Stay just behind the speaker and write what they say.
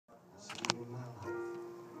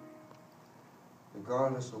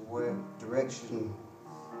regardless of where direction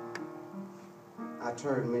I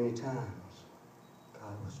turned many times,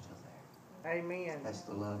 God was still there. Amen. That's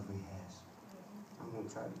the love He has. I'm going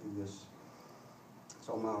to try to do this. It's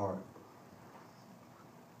on my heart.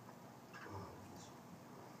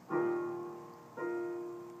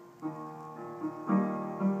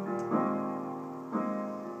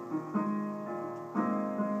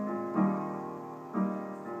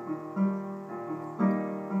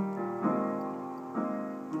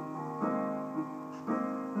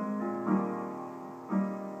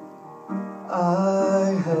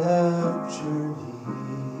 I have journeyed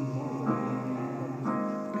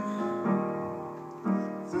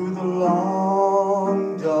through the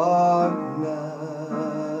long dark nights,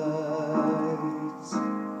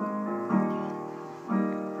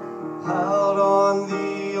 out on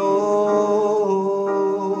the open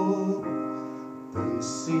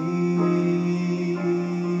seas,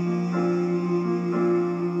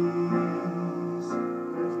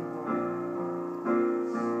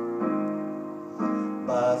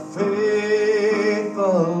 by faith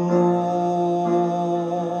alone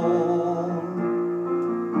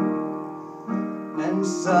and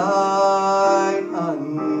sight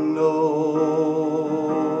unknown,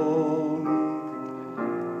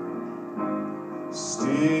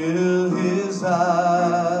 still His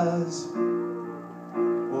eyes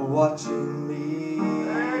were watching me.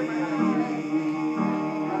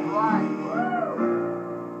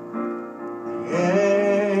 The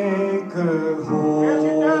anchor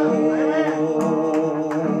holds,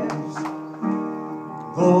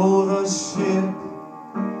 though the ship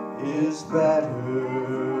is battered.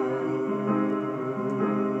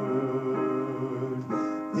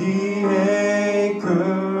 The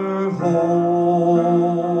anchor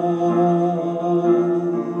holds,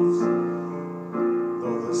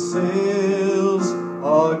 though the sails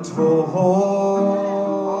are torn.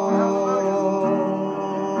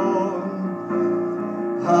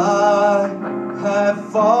 I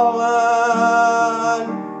have fallen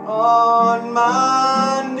on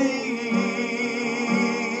my knees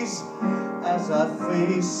as I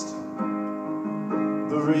faced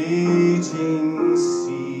the raging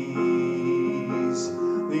seas.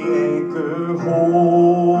 The anchor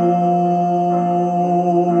holds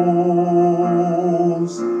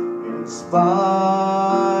in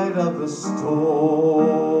spite of the storm.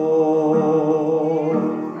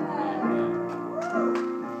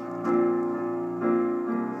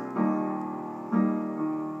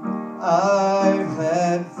 I've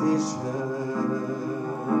had visions,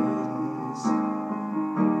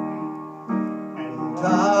 and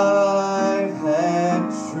I've had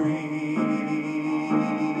dreams.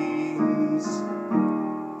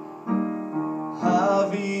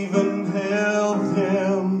 I've even held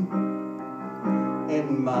Him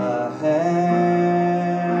in my hands,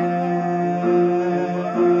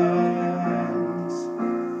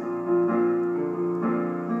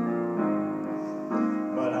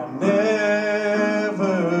 but I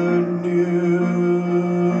never knew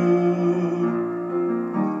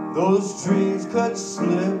those dreams could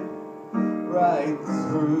slip right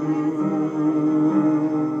through,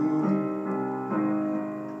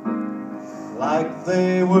 like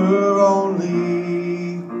they were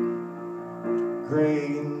only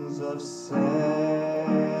grains of sand.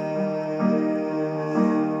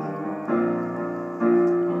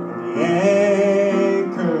 The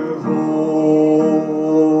anchor holds,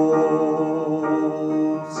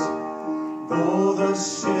 though the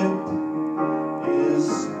ship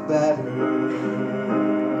is battered.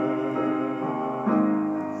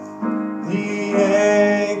 The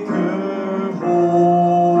anchor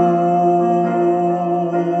holds,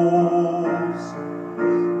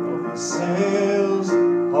 though the sails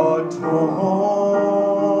are torn.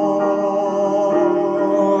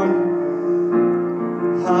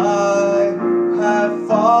 I have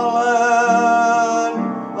fallen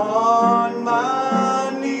on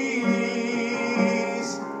my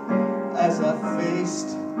knees as I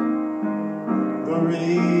faced the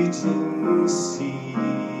raging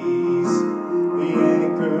seas. The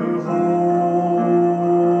anchor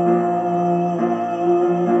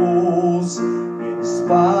holds in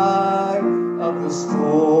spite of the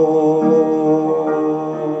storm.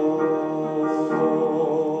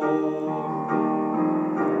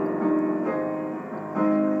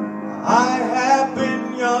 I have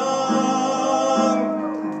been young,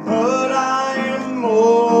 but I am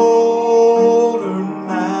older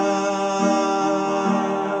now,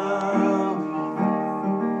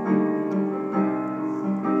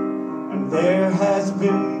 and there has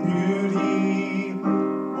been beauty,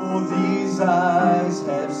 oh, these eyes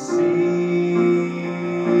have seen.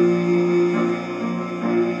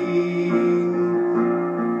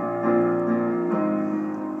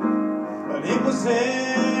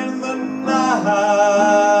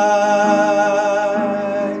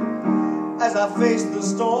 I face the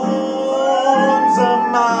storms of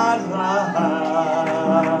my life.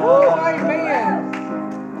 Oh, amen.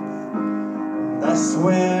 That's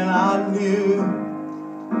when I knew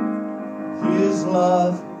His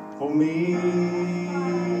love for me.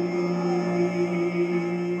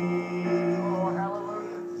 Oh,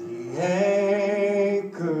 hallelujah. The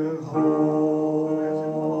anchor holds,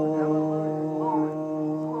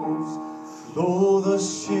 though the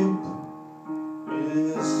ship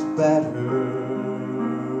is battered.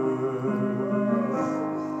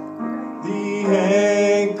 The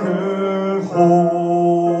anchor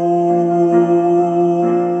holds,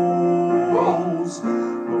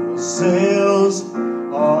 though the sails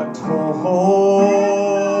are torn.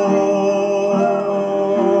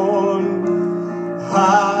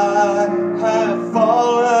 I have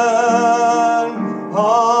fallen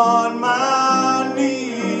on my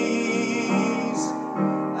knees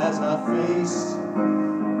as I face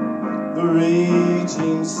the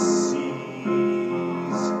raging seas.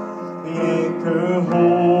 The anchor holds.